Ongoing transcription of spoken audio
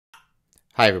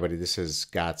Hi, everybody. This is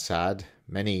SAAD.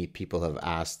 Many people have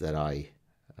asked that I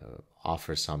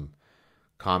offer some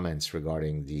comments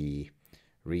regarding the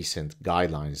recent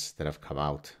guidelines that have come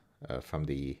out from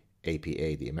the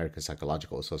APA, the American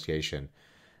Psychological Association,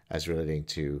 as relating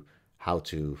to how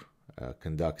to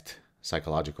conduct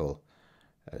psychological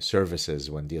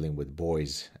services when dealing with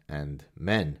boys and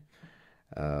men.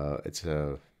 It's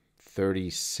a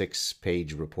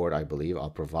 36-page report, I believe. I'll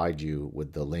provide you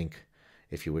with the link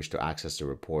if you wish to access the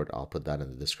report. I'll put that in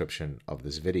the description of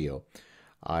this video.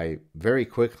 I very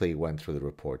quickly went through the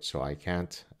report, so I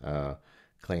can't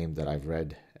claim that I've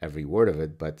read every word of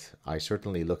it, but I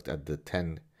certainly looked at the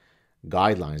 10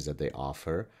 guidelines that they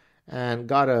offer and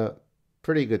got a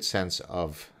pretty good sense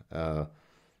of,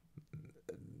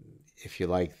 if you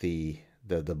like, the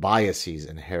biases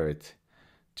inherent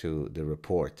to the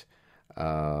report.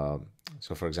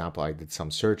 So, for example, I did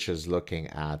some searches looking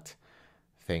at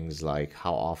things like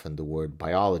how often the word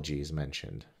biology is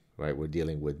mentioned, right? We're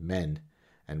dealing with men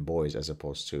and boys as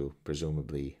opposed to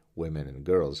presumably women and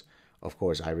girls. Of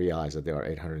course, I realize that there are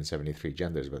 873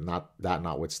 genders, but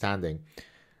notwithstanding,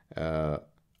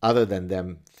 other than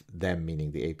them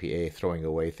meaning the APA, throwing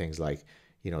away things like,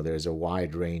 there's a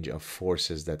wide range of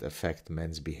forces that affect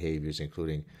men's behaviors,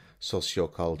 including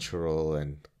sociocultural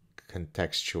and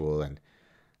contextual and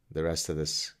the rest of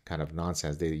this kind of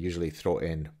nonsense. They usually throw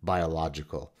in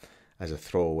biological as a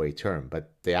throwaway term,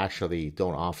 but they actually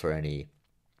don't offer any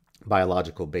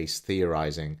biological-based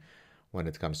theorizing when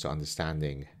it comes to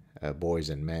understanding boys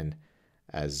and men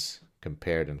as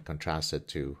compared and contrasted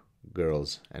to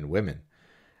girls and women.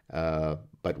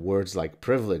 But words like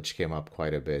privilege came up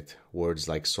quite a bit. Words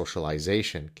like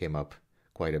socialization came up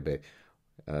quite a bit.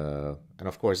 And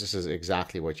of course, this is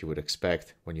exactly what you would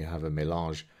expect when you have a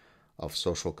mélange of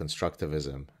social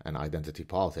constructivism and identity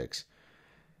politics.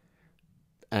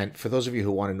 And for those of you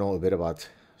who want to know a bit about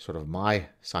sort of my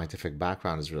scientific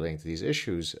background as relating to these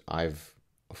issues, I've,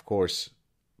 of course,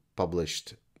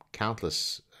 published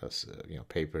countless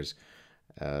papers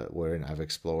wherein I've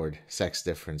explored sex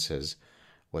differences,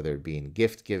 whether it be in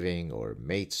gift giving or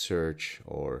mate search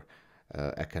or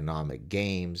economic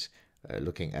games,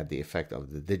 looking at the effect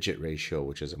of the digit ratio,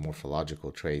 which is a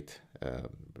morphological trait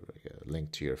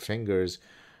linked to your fingers.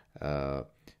 I've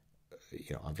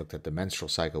looked at the menstrual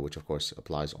cycle, which of course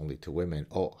applies only to women.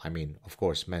 Of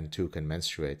course, men too can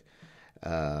menstruate.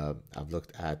 I've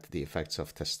looked at the effects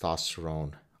of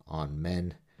testosterone on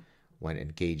men when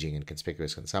engaging in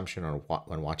conspicuous consumption or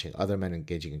when watching other men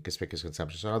engaging in conspicuous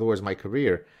consumption. So in other words, my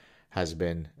career has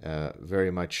been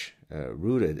very much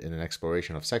rooted in an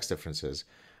exploration of sex differences,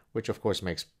 which of course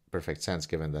makes perfect sense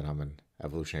given that I'm an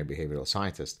evolutionary behavioral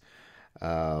scientist.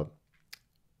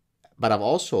 But I've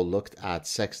also looked at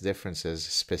sex differences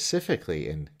specifically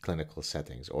in clinical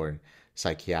settings or in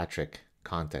psychiatric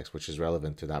context, which is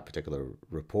relevant to that particular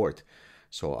report.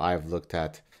 So I've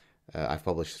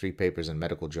published 3 papers in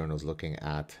medical journals looking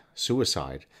at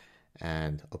suicide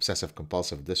and obsessive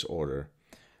compulsive disorder,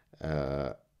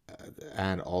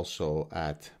 and also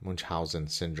at Munchausen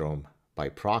syndrome by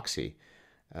proxy,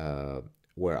 where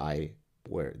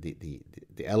the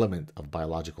element of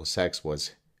biological sex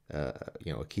was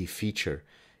a key feature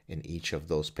in each of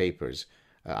those papers.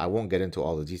 I won't get into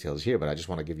all the details here, but I just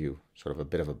want to give you sort of a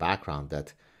bit of a background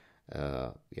that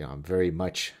I'm very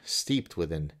much steeped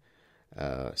within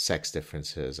sex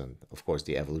differences and, of course,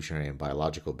 the evolutionary and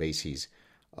biological bases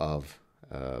of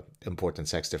important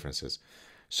sex differences.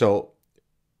 So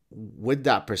with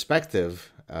that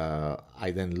perspective,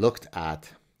 I then looked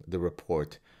at the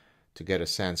report to get a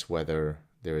sense whether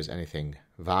there is anything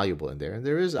valuable in there. And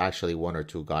there is actually 1 or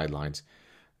 2 guidelines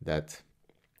that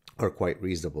are quite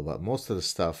reasonable. But most of the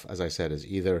stuff, as I said, is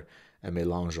either a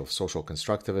melange of social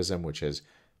constructivism, which is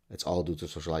it's all due to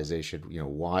socialization.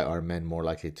 Why are men more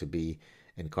likely to be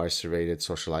incarcerated?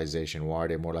 Socialization. Why are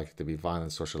they more likely to be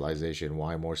violent? Socialization.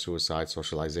 Why more suicide?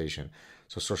 Socialization.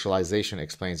 So socialization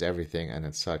explains everything, and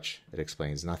as such, it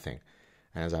explains nothing.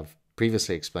 And as I've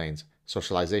previously explained,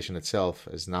 socialization itself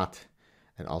is not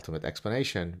an ultimate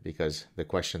explanation, because the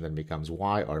question then becomes,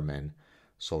 why are men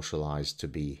socialized to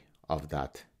be of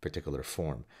that particular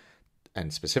form?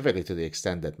 And specifically to the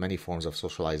extent that many forms of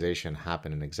socialization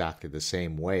happen in exactly the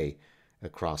same way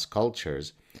across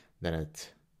cultures, then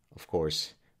it, of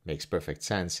course, makes perfect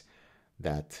sense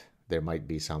that there might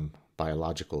be some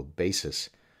biological basis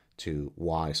to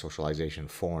why socialization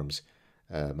forms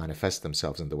manifest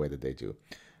themselves in the way that they do.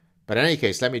 But in any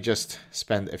case, let me just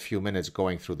spend a few minutes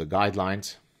going through the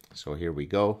guidelines. So here we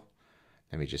go.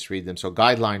 Let me just read them. So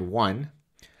guideline 1,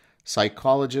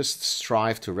 psychologists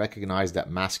strive to recognize that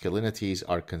masculinities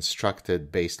are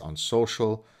constructed based on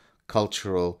social,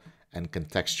 cultural, and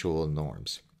contextual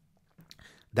norms.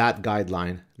 That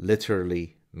guideline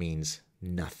literally means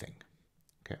nothing.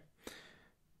 Okay?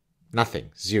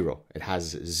 Nothing, zero. It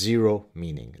has zero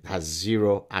meaning. It has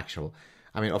zero actionable.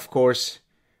 I mean, of course,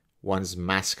 one's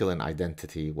masculine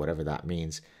identity, whatever that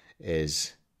means,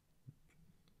 is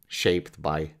shaped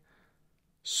by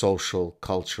social,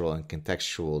 cultural, and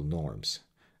contextual norms.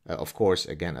 Of course,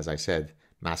 again, as I said,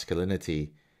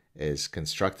 masculinity is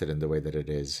constructed in the way that it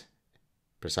is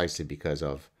precisely because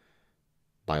of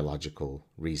biological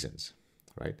reasons,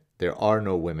 right? There are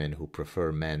no women who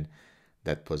prefer men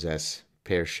that possess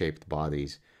pear-shaped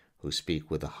bodies, who speak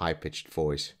with a high-pitched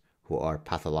voice, who are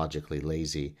pathologically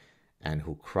lazy, and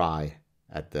who cry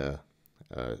at the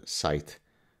sight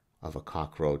of a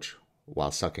cockroach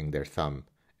while sucking their thumb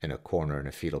in a corner in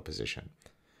a fetal position.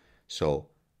 So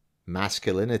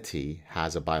masculinity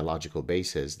has a biological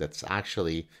basis that's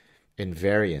actually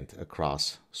invariant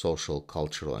across social,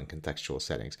 cultural, and contextual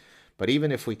settings. But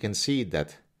even if we concede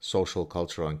that social,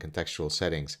 cultural, and contextual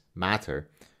settings matter,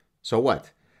 so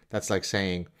what? That's like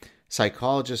saying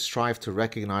psychologists strive to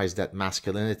recognize that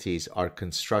masculinities are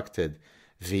constructed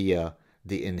via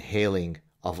the inhaling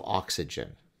of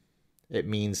oxygen. It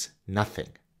means nothing.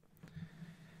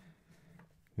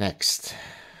 Next,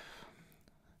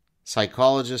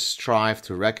 psychologists strive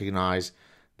to recognize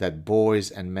that boys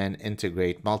and men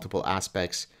integrate multiple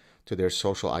aspects to their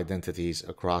social identities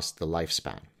across the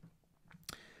lifespan.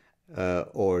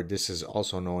 Or this is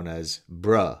also known as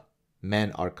bruh,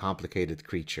 men are complicated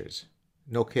creatures.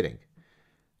 No kidding.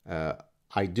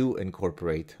 I do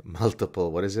incorporate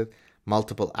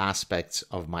multiple aspects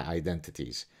of my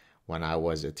identities. When I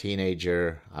was a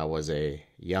teenager, I was a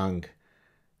young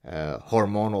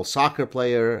hormonal soccer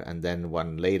player, and then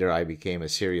when later I became a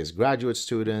serious graduate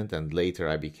student, and later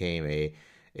I became a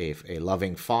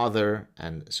loving father.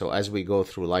 And so as we go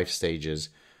through life stages,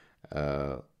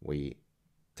 we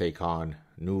take on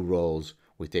new roles,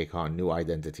 we take on new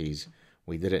identities.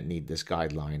 We didn't need this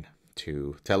guideline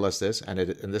to tell us this, and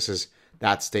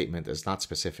that statement is not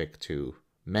specific to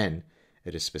men.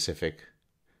 It is specific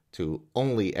to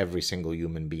only every single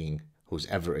human being who's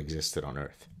ever existed on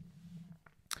Earth.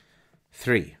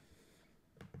 3.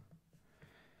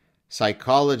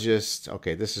 Psychologists,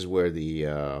 okay, this is where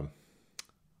the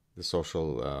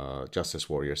social justice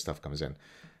warrior stuff comes in.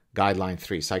 Guideline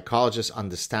 3. Psychologists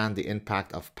understand the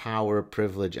impact of power,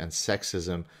 privilege, and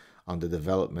sexism on the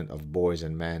development of boys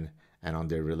and men and on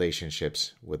their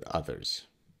relationships with others.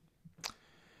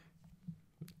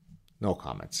 No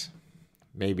comments.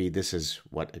 Maybe this is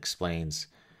what explains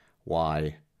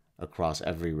why across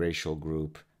every racial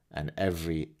group and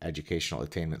every educational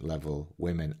attainment level,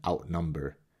 women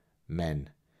outnumber men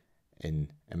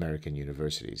in American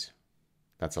universities.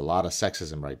 That's a lot of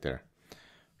sexism right there.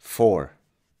 4.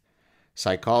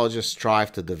 Psychologists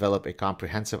strive to develop a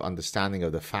comprehensive understanding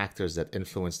of the factors that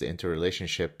influence the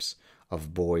interrelationships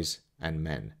of boys and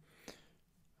men.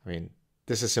 I mean,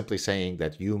 this is simply saying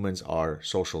that humans are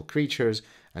social creatures,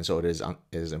 and so it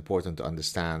is important to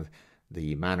understand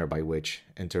the manner by which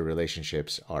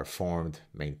interrelationships are formed,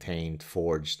 maintained,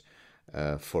 forged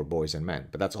for boys and men.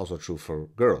 But that's also true for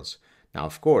girls. Now,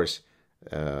 of course,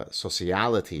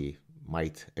 sociality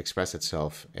might express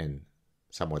itself in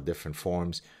somewhat different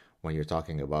forms when you're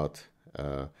talking about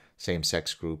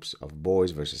same-sex groups of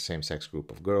boys versus same-sex group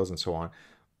of girls and so on.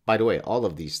 By the way, all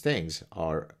of these things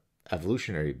are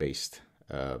evolutionary-based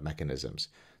mechanisms.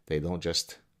 They don't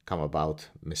just come about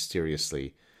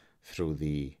mysteriously through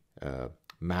the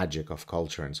magic of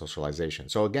culture and socialization.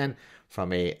 So again,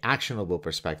 from an actionable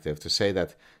perspective, to say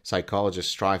that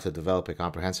psychologists strive to develop a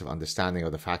comprehensive understanding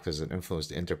of the factors that influence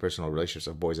the interpersonal relationships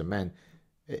of boys and men,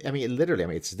 I mean,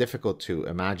 literally, it's difficult to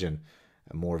imagine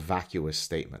a more vacuous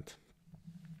statement.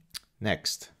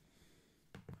 Next.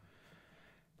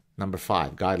 Number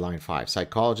 5, guideline 5.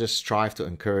 Psychologists strive to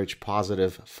encourage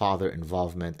positive father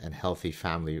involvement and healthy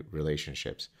family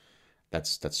relationships.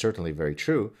 That's certainly very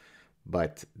true,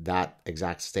 but that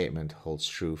exact statement holds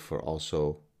true for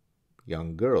also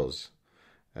young girls.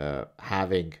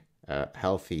 Having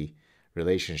healthy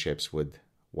relationships with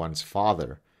one's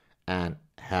father and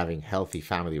having healthy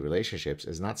family relationships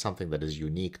is not something that is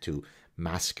unique to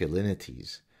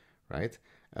masculinities, right?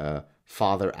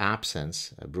 Father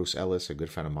absence, Bruce Ellis, a good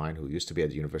friend of mine who used to be at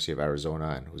the University of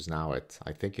Arizona and who's now at,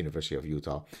 I think, University of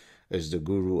Utah, is the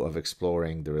guru of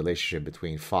exploring the relationship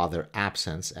between father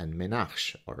absence and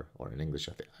menarche, or in English,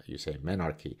 I think you say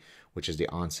menarche, which is the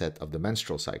onset of the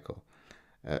menstrual cycle.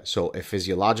 So a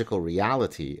physiological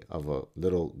reality of a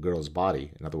little girl's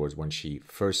body, in other words, when she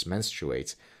first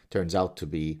menstruates, turns out to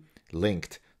be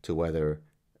linked to whether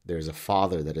there's a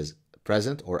father that is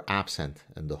present or absent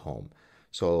in the home.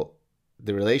 So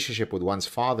the relationship with one's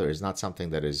father is not something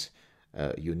that is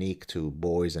unique to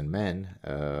boys and men.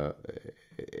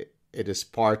 It is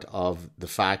part of the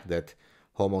fact that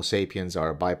Homo sapiens are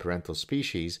a biparental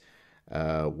species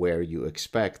where you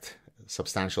expect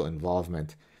substantial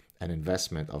involvement and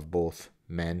investment of both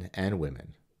men and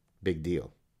women. Big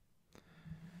deal.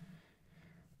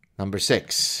 Number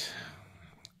 6,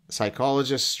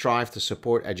 psychologists strive to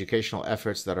support educational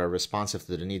efforts that are responsive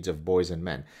to the needs of boys and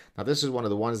men. Now, this is one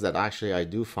of the ones that actually I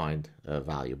do find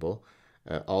valuable,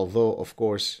 although, of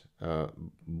course,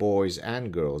 boys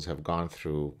and girls have gone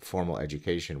through formal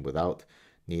education without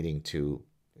needing to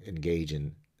engage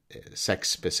in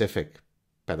sex-specific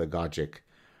pedagogic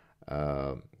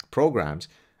programs.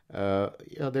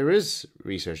 There is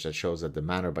research that shows that the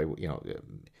manner by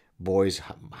boys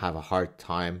have a hard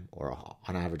time, or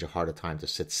on average a harder time, to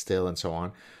sit still and so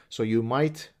on. So you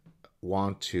might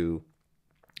want to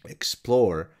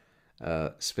explore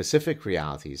specific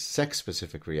realities,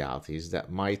 sex-specific realities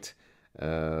that might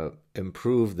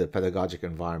improve the pedagogic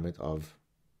environment of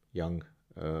young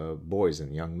boys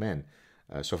and young men.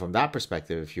 So from that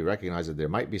perspective, if you recognize that there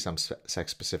might be some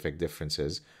sex-specific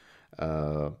differences,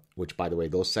 which, by the way,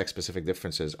 those sex-specific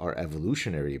differences are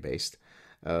evolutionary based,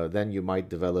 then you might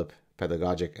develop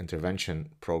pedagogic intervention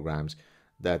programs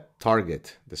that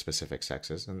target the specific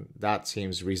sexes, and that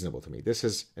seems reasonable to me. This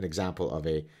is an example of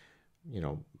a,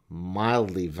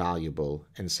 mildly valuable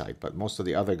insight, but most of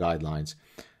the other guidelines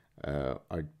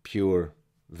are pure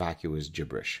vacuous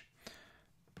gibberish.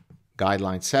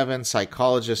 Guideline 7,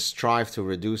 psychologists strive to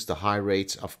reduce the high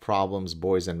rates of problems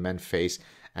boys and men face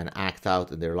and act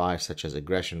out in their lives, such as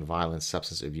aggression, violence,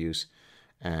 substance abuse,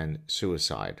 and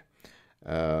suicide.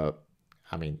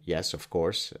 Yes, of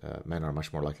course, men are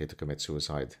much more likely to commit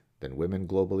suicide than women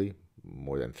globally,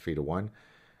 more than 3 to 1.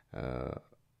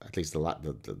 At least the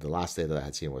last data that I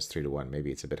had seen was 3 to 1.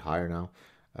 Maybe it's a bit higher now.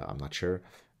 I'm not sure.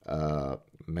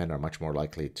 Men are much more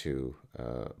likely to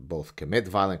both commit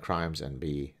violent crimes and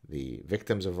be the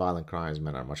victims of violent crimes.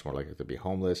 Men are much more likely to be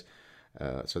homeless.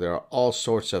 So there are all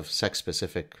sorts of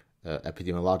sex-specific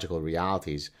epidemiological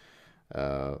realities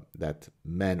that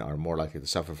men are more likely to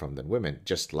suffer from than women.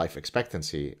 Just life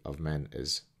expectancy of men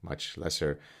is much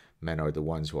lesser. Men are the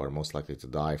ones who are most likely to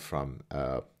die from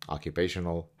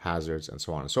occupational hazards and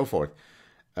so on and so forth.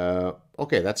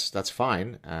 Okay, that's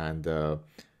fine. And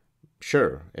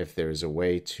sure, if there is a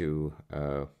way to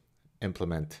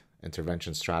implement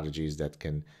intervention strategies that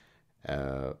can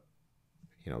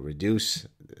reduce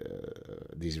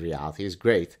these realities,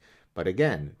 great. But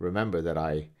again, remember that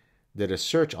I did a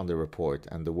search on the report,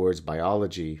 and the words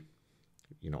biology,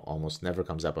 almost never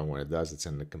comes up, and when it does, it's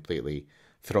in a completely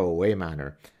throwaway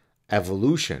manner.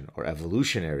 Evolution or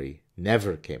evolutionary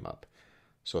never came up.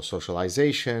 So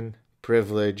socialization,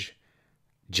 privilege,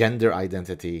 gender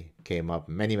identity came up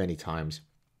many, many times.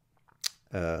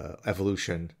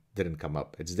 Evolution didn't come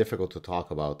up. It's difficult to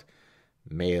talk about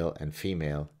male and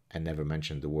female and never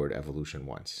mention the word evolution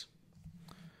once.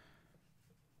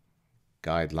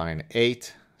 Guideline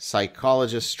 8,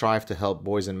 psychologists strive to help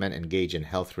boys and men engage in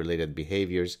health-related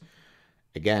behaviors.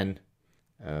 Again,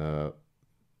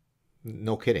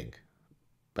 no kidding.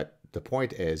 But the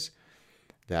point is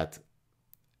that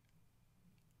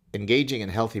engaging in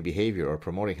healthy behavior or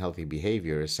promoting healthy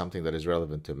behavior is something that is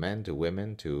relevant to men, to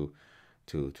women, to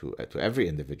every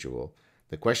individual.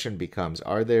 The question becomes,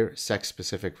 are there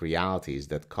sex-specific realities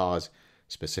that cause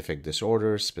specific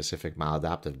disorders, specific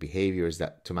maladaptive behaviors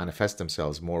that to manifest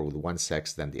themselves more with one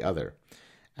sex than the other?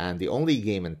 And the only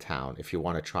game in town, if you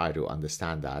want to try to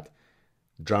understand that,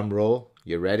 drum roll,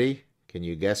 you ready? Can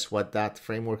you guess what that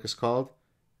framework is called?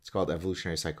 It's called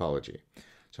evolutionary psychology.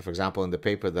 So, for example, in the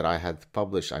paper that I had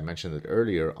published, I mentioned it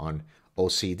earlier, on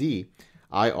OCD,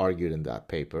 I argued in that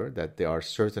paper that there are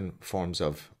certain forms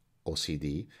of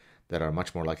OCD that are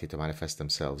much more likely to manifest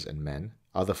themselves in men,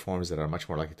 other forms that are much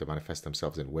more likely to manifest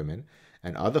themselves in women,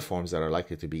 and other forms that are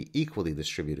likely to be equally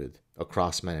distributed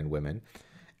across men and women.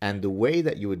 And the way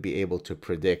that you would be able to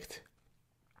predict,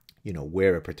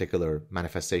 where a particular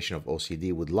manifestation of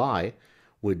OCD would lie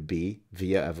would be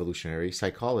via evolutionary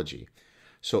psychology.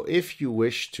 So if you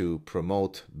wish to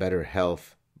promote better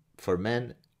health for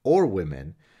men or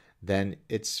women, then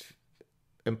it's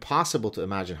impossible to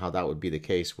imagine how that would be the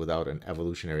case without an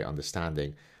evolutionary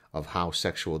understanding of how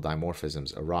sexual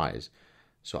dimorphisms arise.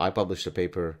 So I published a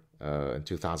paper in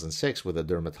 2006 with a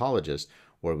dermatologist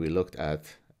where we looked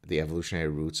at the evolutionary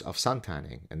roots of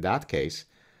suntanning. In that case,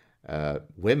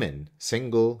 women,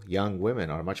 single young women,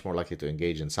 are much more likely to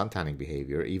engage in suntanning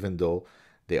behavior, even though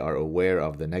they are aware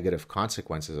of the negative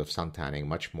consequences of suntanning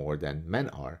much more than men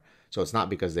are. So it's not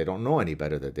because they don't know any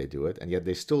better that they do it, and yet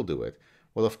they still do it.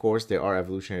 Well, of course, there are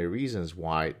evolutionary reasons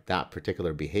why that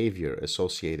particular behavior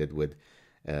associated with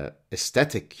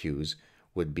aesthetic cues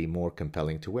would be more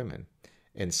compelling to women.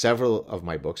 In several of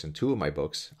my books, in two of my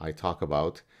books, I talk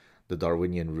about the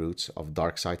Darwinian roots of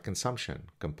dark side consumption,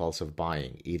 compulsive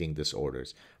buying, eating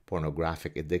disorders,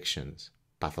 pornographic addictions,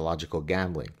 pathological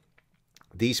gambling.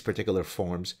 These particular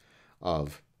forms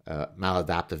of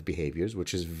maladaptive behaviors,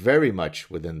 which is very much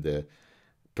within the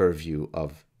purview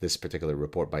of this particular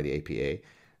report by the APA,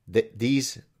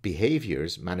 these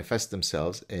behaviors manifest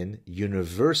themselves in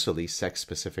universally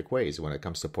sex-specific ways. When it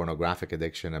comes to pornographic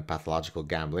addiction and pathological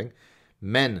gambling,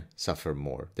 men suffer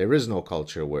more. There is no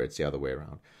culture where it's the other way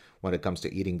around. When it comes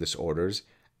to eating disorders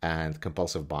and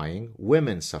compulsive buying,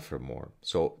 women suffer more.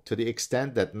 So to the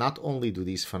extent that not only do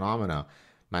these phenomena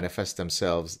manifest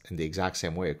themselves in the exact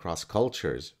same way across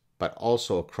cultures, but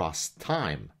also across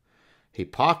time,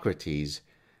 Hippocrates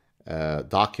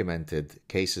documented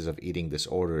cases of eating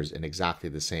disorders in exactly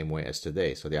the same way as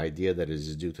today. So the idea that it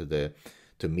is due to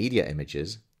media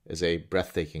images is a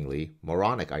breathtakingly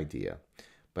moronic idea.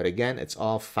 But again, it's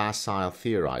all facile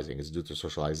theorizing. It's due to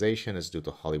socialization, it's due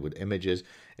to Hollywood images,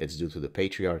 it's due to the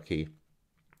patriarchy.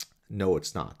 No,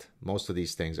 it's not. Most of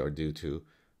these things are due to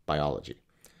biology.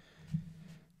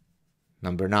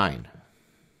 Number 9.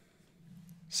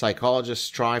 Psychologists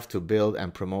strive to build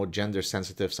and promote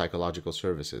gender-sensitive psychological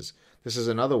services. This is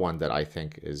another one that I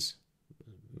think is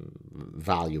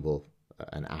valuable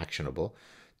and actionable,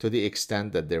 to the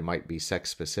extent that there might be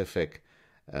sex-specific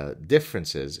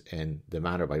differences in the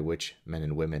manner by which men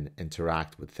and women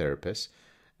interact with therapists,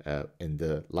 in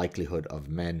the likelihood of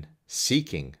men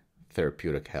seeking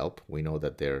therapeutic help. We know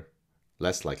that they're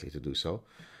less likely to do so.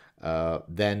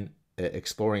 Then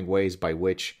exploring ways by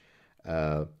which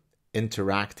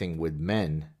interacting with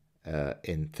men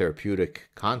in therapeutic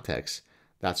contexts,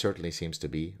 that certainly seems to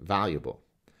be valuable.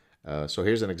 So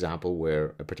here's an example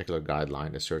where a particular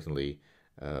guideline is certainly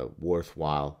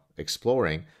worthwhile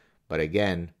exploring. But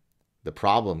again, the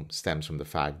problem stems from the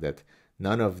fact that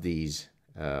none of these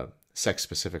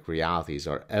sex-specific realities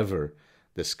are ever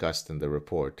discussed in the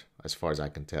report, as far as I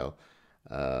can tell,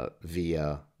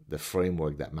 via the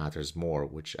framework that matters more,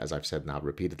 which, as I've said now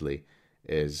repeatedly,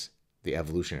 is the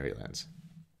evolutionary lens.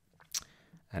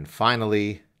 And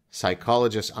finally,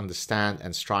 psychologists understand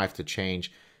and strive to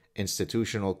change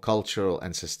institutional, cultural,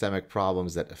 and systemic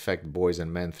problems that affect boys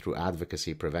and men through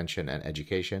advocacy, prevention, and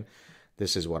education.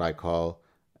 This is what I call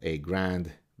a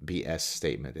grand BS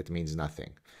statement. It means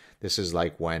nothing. This is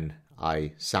like when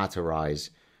I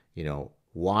satirize,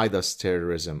 why does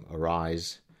terrorism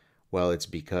arise? Well, it's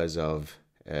because of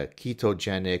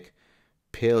ketogenic,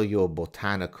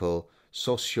 paleobotanical,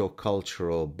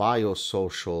 sociocultural,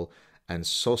 biosocial, and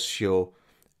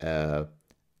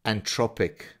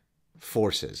socio-anthropic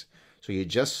forces. So you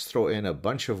just throw in a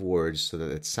bunch of words so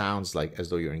that it sounds like as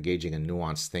though you're engaging in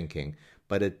nuanced thinking,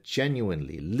 but it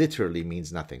genuinely, literally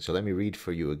means nothing. So let me read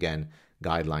for you again,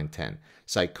 Guideline 10.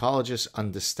 Psychologists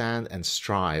understand and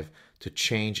strive to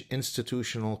change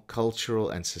institutional, cultural,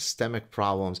 and systemic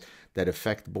problems that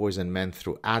affect boys and men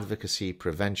through advocacy,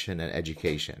 prevention, and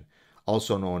education.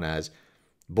 Also known as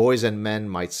boys and men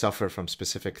might suffer from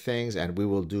specific things, and we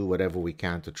will do whatever we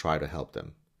can to try to help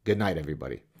them. Good night,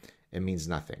 everybody. It means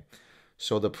nothing.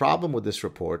 So the problem with this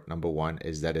report, number one,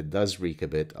 is that it does reek a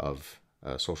bit of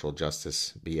social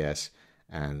justice BS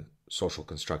and social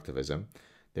constructivism.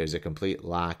 There's a complete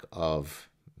lack of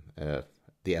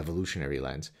the evolutionary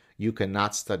lens. You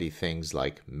cannot study things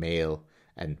like male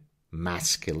and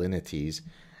masculinities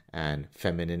and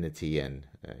femininity and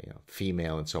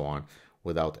female and so on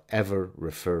without ever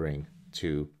referring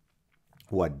to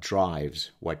what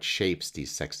drives, what shapes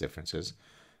these sex differences.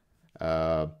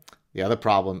 The other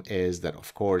problem is that,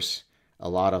 of course, a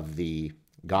lot of the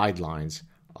guidelines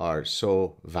are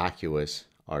so vacuous,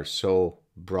 are so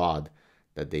broad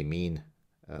that they mean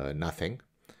nothing.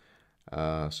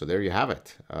 So there you have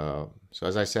it. So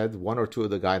as I said, one or two of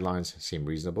the guidelines seem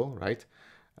reasonable, right?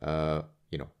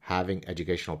 Having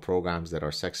educational programs that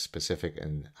are sex-specific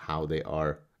in how they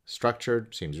are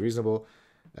structured seems reasonable.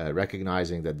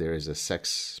 Recognizing that there is a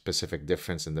sex-specific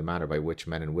difference in the manner by which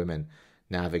men and women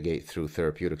navigate through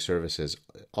therapeutic services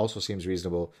also seems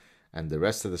reasonable. And the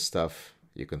rest of the stuff,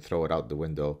 you can throw it out the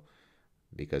window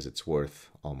because it's worth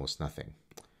almost nothing.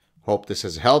 Hope this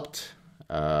has helped.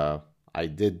 I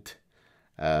did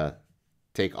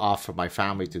take off from my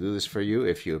family to do this for you.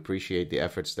 If you appreciate the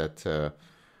efforts that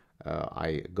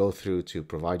I go through to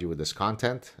provide you with this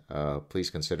content, please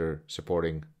consider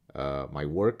supporting my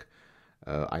work.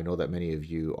 I know that many of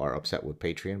you are upset with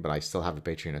Patreon, but I still have a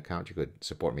Patreon account. You could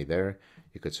support me there.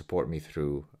 You could support me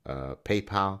through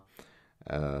PayPal.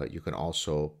 You can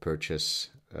also purchase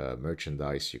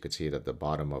merchandise. You could see it at the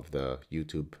bottom of the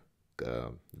YouTube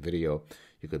video.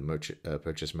 You could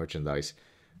purchase merchandise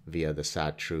via the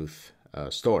SAAD TRUTH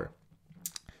store.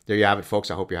 There you have it,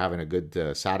 folks. I hope you're having a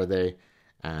good Saturday,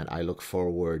 and I look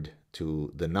forward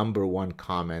to the #1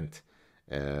 comment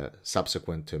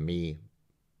subsequent to me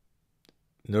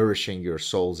nourishing your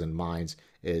souls and minds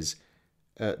is,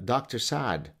 Dr.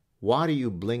 Saad, why do you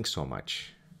blink so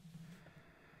much?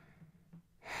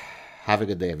 Have a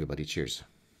good day, everybody. Cheers.